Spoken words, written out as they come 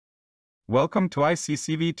Welcome to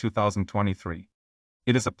ICCV 2023.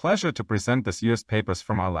 It is a pleasure to present this year's papers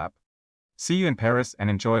from our lab. See you in Paris and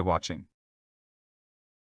enjoy watching.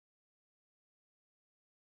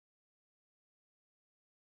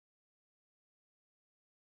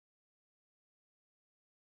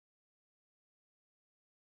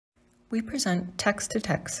 We present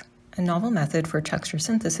text-to-text, a novel method for texture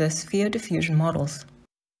synthesis via diffusion models.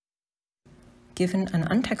 Given an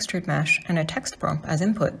untextured mesh and a text prompt as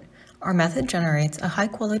input, our method generates a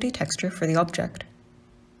high-quality texture for the object.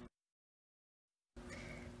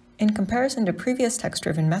 In comparison to previous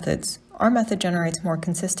text-driven methods, our method generates more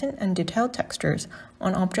consistent and detailed textures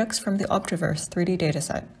on objects from the Objaverse 3D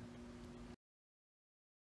dataset.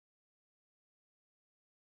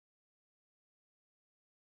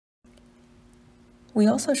 We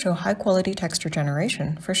also show high-quality texture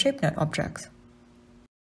generation for ShapeNet objects.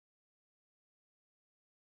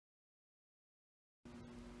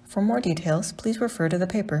 For more details, please refer to the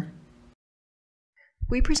paper.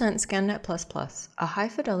 We present ScanNet++, a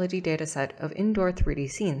high-fidelity dataset of indoor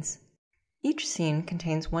 3D scenes. Each scene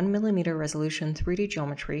contains 1 mm resolution 3D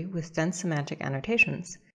geometry with dense semantic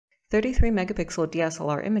annotations, 33 megapixel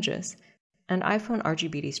DSLR images, and iPhone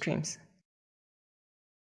RGBD streams.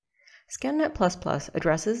 ScanNet++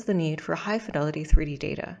 addresses the need for high-fidelity 3D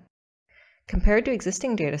data. Compared to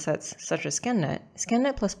existing datasets such as ScanNet,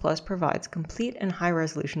 ScanNet++ provides complete and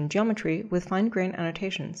high-resolution geometry with fine-grained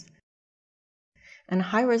annotations, and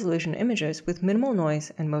high-resolution images with minimal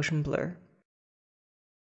noise and motion blur.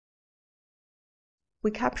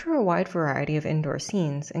 We capture a wide variety of indoor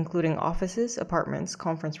scenes, including offices, apartments,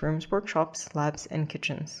 conference rooms, workshops, labs, and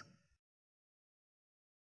kitchens.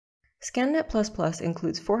 ScanNet++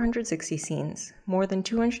 includes 460 scenes, more than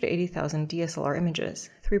 280,000 DSLR images,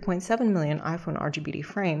 3.7 million iPhone RGBD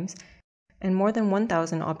frames, and more than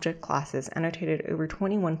 1,000 object classes annotated over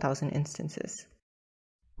 21,000 instances.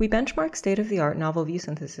 We benchmark state-of-the-art novel view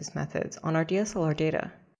synthesis methods on our DSLR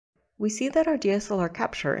data. We see that our DSLR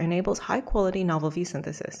capture enables high-quality novel view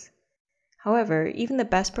synthesis. However, even the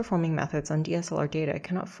best-performing methods on DSLR data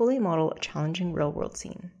cannot fully model a challenging real-world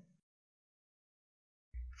scene.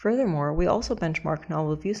 Furthermore, we also benchmark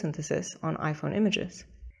novel view synthesis on iPhone images.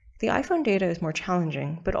 The iPhone data is more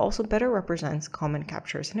challenging, but also better represents common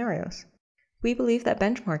capture scenarios. We believe that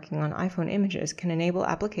benchmarking on iPhone images can enable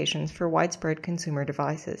applications for widespread consumer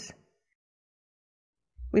devices.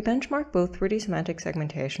 We benchmark both 3D semantic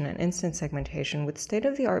segmentation and instance segmentation with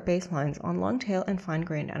state-of-the-art baselines on long-tail and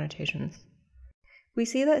fine-grained annotations. We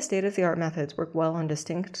see that state-of-the-art methods work well on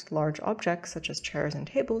distinct, large objects such as chairs and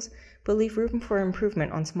tables, but leave room for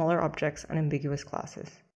improvement on smaller objects and ambiguous classes.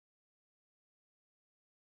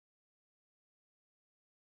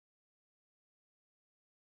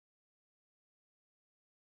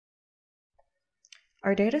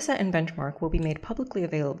 Our dataset and benchmark will be made publicly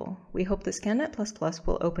available. We hope that ScanNet++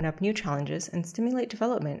 will open up new challenges and stimulate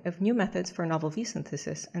development of new methods for novel view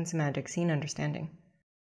synthesis and semantic scene understanding.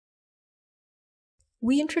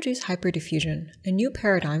 We introduce HyperDiffusion, a new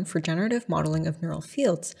paradigm for generative modeling of neural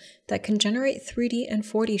fields that can generate 3D and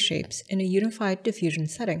 4D shapes in a unified diffusion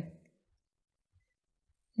setting.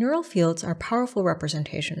 Neural fields are powerful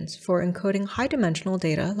representations for encoding high-dimensional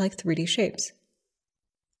data like 3D shapes.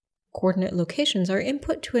 Coordinate locations are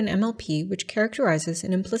input to an MLP which characterizes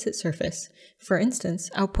an implicit surface, for instance,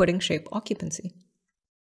 outputting shape occupancy.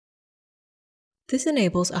 This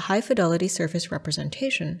enables a high-fidelity surface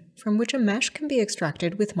representation, from which a mesh can be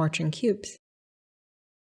extracted with marching cubes.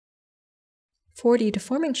 4D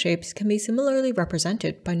deforming shapes can be similarly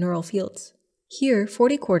represented by neural fields. Here,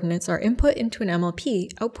 4D coordinates are input into an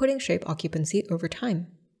MLP, outputting shape occupancy over time.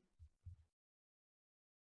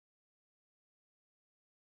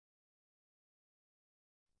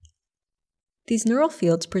 These neural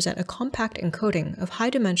fields present a compact encoding of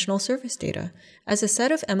high-dimensional surface data as a set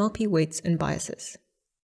of MLP weights and biases.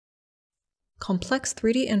 Complex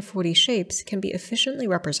 3D and 4D shapes can be efficiently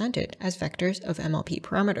represented as vectors of MLP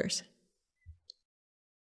parameters.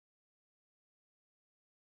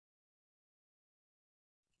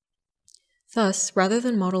 Thus, rather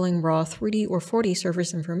than modeling raw 3D or 4D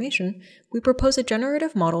surface information, we propose a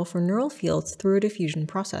generative model for neural fields through a diffusion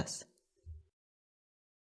process.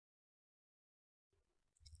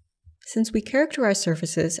 Since we characterize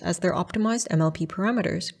surfaces as their optimized MLP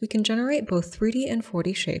parameters, we can generate both 3D and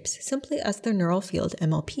 4D shapes simply as their neural field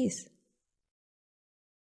MLPs.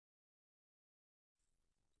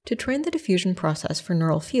 To train the diffusion process for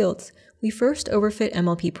neural fields, we first overfit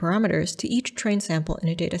MLP parameters to each trained sample in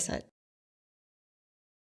a dataset.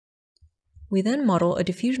 We then model a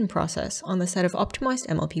diffusion process on the set of optimized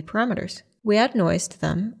MLP parameters. We add noise to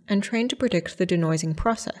them and train to predict the denoising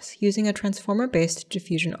process using a transformer-based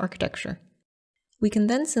diffusion architecture. We can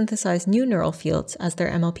then synthesize new neural fields as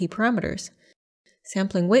their MLP parameters,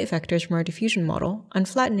 sampling weight vectors from our diffusion model,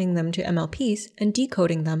 unflattening them to MLPs, and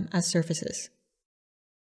decoding them as surfaces.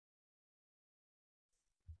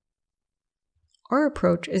 Our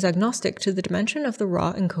approach is agnostic to the dimension of the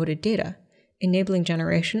raw encoded data, enabling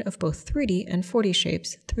generation of both 3D and 4D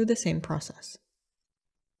shapes through the same process.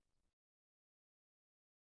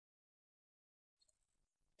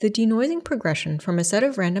 The denoising progression from a set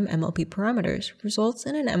of random MLP parameters results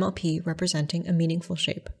in an MLP representing a meaningful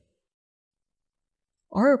shape.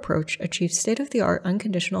 Our approach achieves state-of-the-art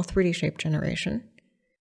unconditional 3D shape generation,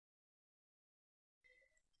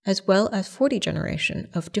 as well as 4D generation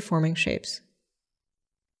of deforming shapes.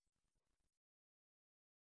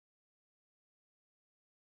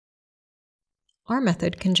 Our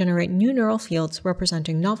method can generate new neural fields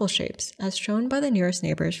representing novel shapes, as shown by the nearest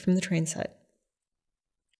neighbors from the train set.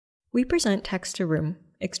 We present text to room,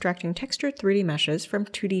 extracting textured 3D meshes from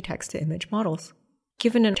 2D text-to-image models.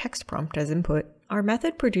 Given a text prompt as input, our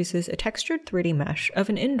method produces a textured 3D mesh of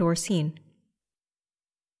an indoor scene.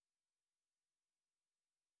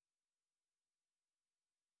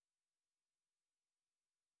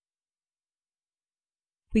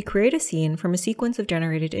 We create a scene from a sequence of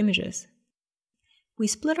generated images. We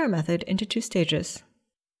split our method into 2 stages.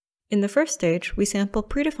 In the first stage, we sample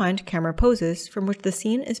predefined camera poses from which the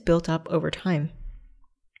scene is built up over time.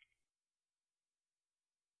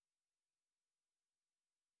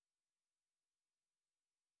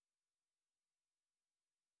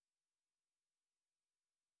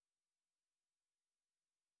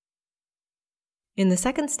 In the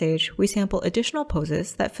second stage, we sample additional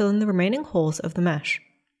poses that fill in the remaining holes of the mesh.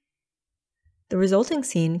 The resulting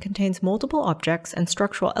scene contains multiple objects and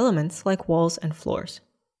structural elements like walls and floors.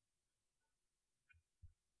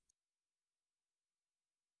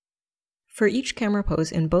 For each camera pose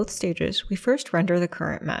in both stages, we first render the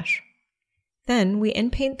current mesh. Then, we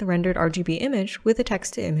inpaint the rendered RGB image with a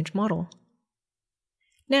text-to-image model.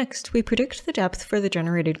 Next, we predict the depth for the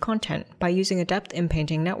generated content by using a depth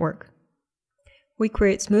inpainting network. We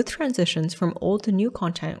create smooth transitions from old to new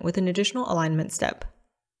content with an additional alignment step.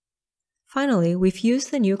 Finally, we fuse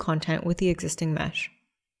the new content with the existing mesh.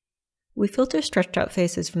 We filter stretched-out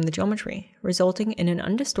faces from the geometry, resulting in an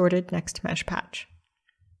undistorted next mesh patch.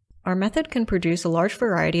 Our method can produce a large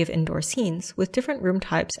variety of indoor scenes with different room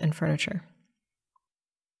types and furniture.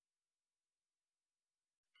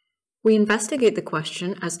 We investigate the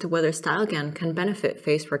question as to whether StyleGAN can benefit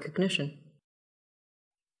face recognition.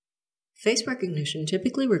 Face recognition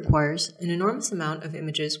typically requires an enormous amount of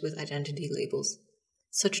images with identity labels.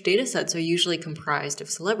 Such datasets are usually comprised of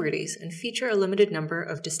celebrities and feature a limited number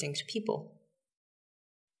of distinct people.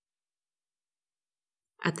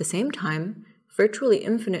 At the same time, virtually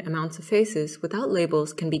infinite amounts of faces without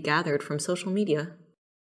labels can be gathered from social media.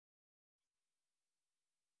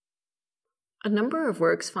 A number of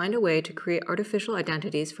works find a way to create artificial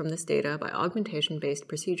identities from this data by augmentation-based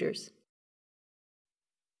procedures.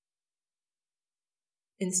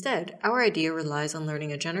 Instead, our idea relies on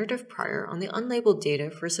learning a generative prior on the unlabeled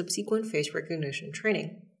data for subsequent face recognition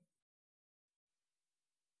training.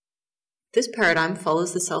 This paradigm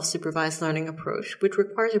follows the self-supervised learning approach, which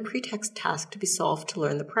requires a pretext task to be solved to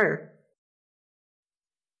learn the prior.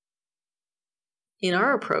 In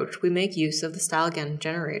our approach, we make use of the StyleGAN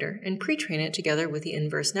generator and pre-train it together with the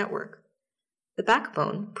inverse network. The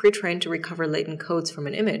backbone, pre-trained to recover latent codes from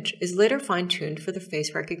an image, is later fine-tuned for the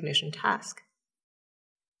face recognition task.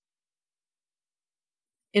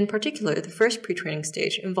 In particular, the first pre-training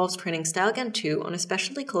stage involves training StyleGAN 2 on a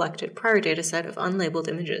specially collected prior dataset of unlabeled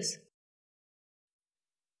images.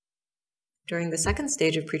 During the second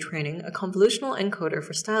stage of pre-training, a convolutional encoder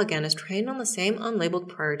for StyleGAN is trained on the same unlabeled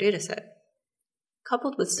prior dataset.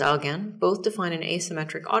 Coupled with StyleGAN, both define an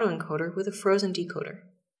asymmetric autoencoder with a frozen decoder.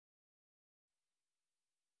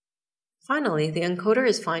 Finally, the encoder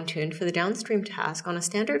is fine-tuned for the downstream task on a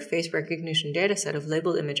standard face recognition dataset of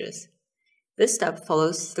labeled images. This step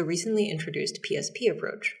follows the recently introduced PSP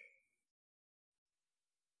approach.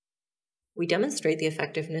 We demonstrate the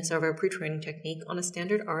effectiveness of our pre-training technique on a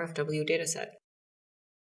standard RFW dataset.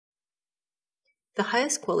 The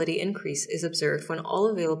highest quality increase is observed when all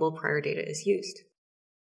available prior data is used.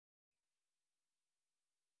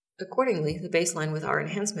 Accordingly, the baseline with our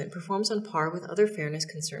enhancement performs on par with other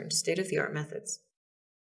fairness-concerned state-of-the-art methods.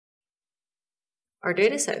 Our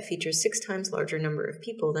dataset features 6 times larger number of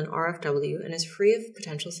people than RFW and is free of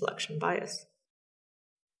potential selection bias.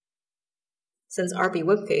 Since RB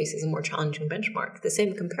webface is a more challenging benchmark, the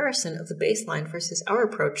same comparison of the baseline versus our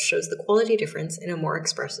approach shows the quality difference in a more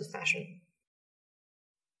expressive fashion.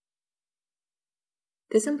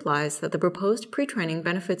 This implies that the proposed pre-training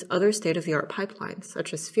benefits other state-of-the-art pipelines,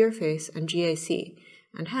 such as SphereFace and GAC,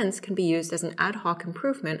 and hence can be used as an ad hoc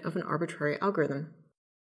improvement of an arbitrary algorithm.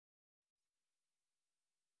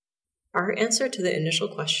 Our answer to the initial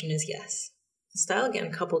question is yes. The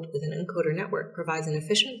StyleGAN coupled with an encoder network provides an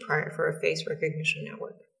efficient prior for a face recognition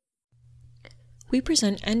network. We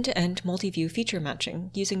present end-to-end multi-view feature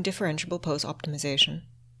matching using differentiable pose optimization.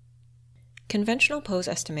 Conventional pose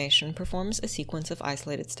estimation performs a sequence of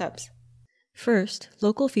isolated steps. First,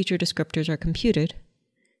 local feature descriptors are computed.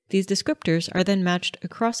 These descriptors are then matched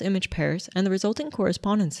across image pairs, and the resulting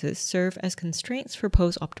correspondences serve as constraints for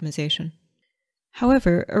pose optimization.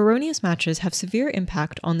 However, erroneous matches have severe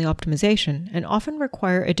impact on the optimization and often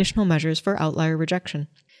require additional measures for outlier rejection.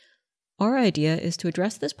 Our idea is to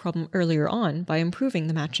address this problem earlier on by improving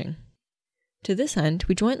the matching. To this end,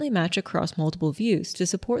 we jointly match across multiple views to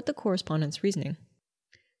support the correspondence reasoning.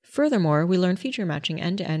 Furthermore, we learn feature matching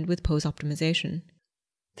end-to-end with pose optimization.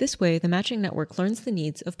 This way, the matching network learns the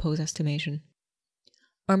needs of pose estimation.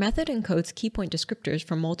 Our method encodes key point descriptors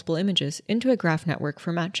from multiple images into a graph network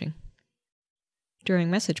for matching.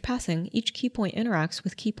 During message passing, each key point interacts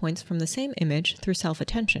with key points from the same image through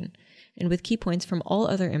self-attention, and with key points from all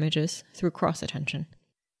other images through cross-attention.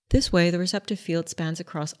 This way, the receptive field spans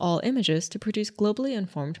across all images to produce globally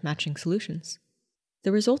informed matching solutions.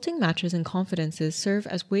 The resulting matches and confidences serve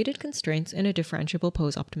as weighted constraints in a differentiable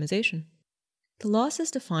pose optimization. The loss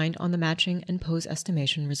is defined on the matching and pose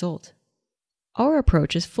estimation result. Our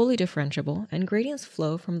approach is fully differentiable, and gradients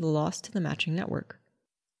flow from the loss to the matching network.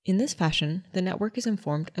 In this fashion, the network is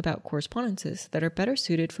informed about correspondences that are better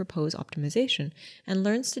suited for pose optimization and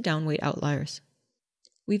learns to downweight outliers.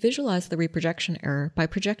 We visualize the reprojection error by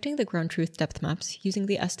projecting the ground truth depth maps using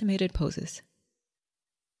the estimated poses.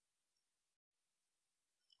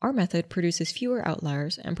 Our method produces fewer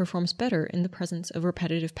outliers and performs better in the presence of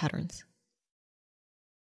repetitive patterns.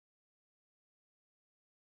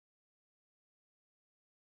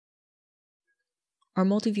 Our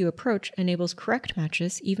multi-view approach enables correct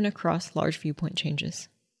matches even across large viewpoint changes.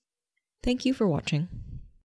 Thank you for watching.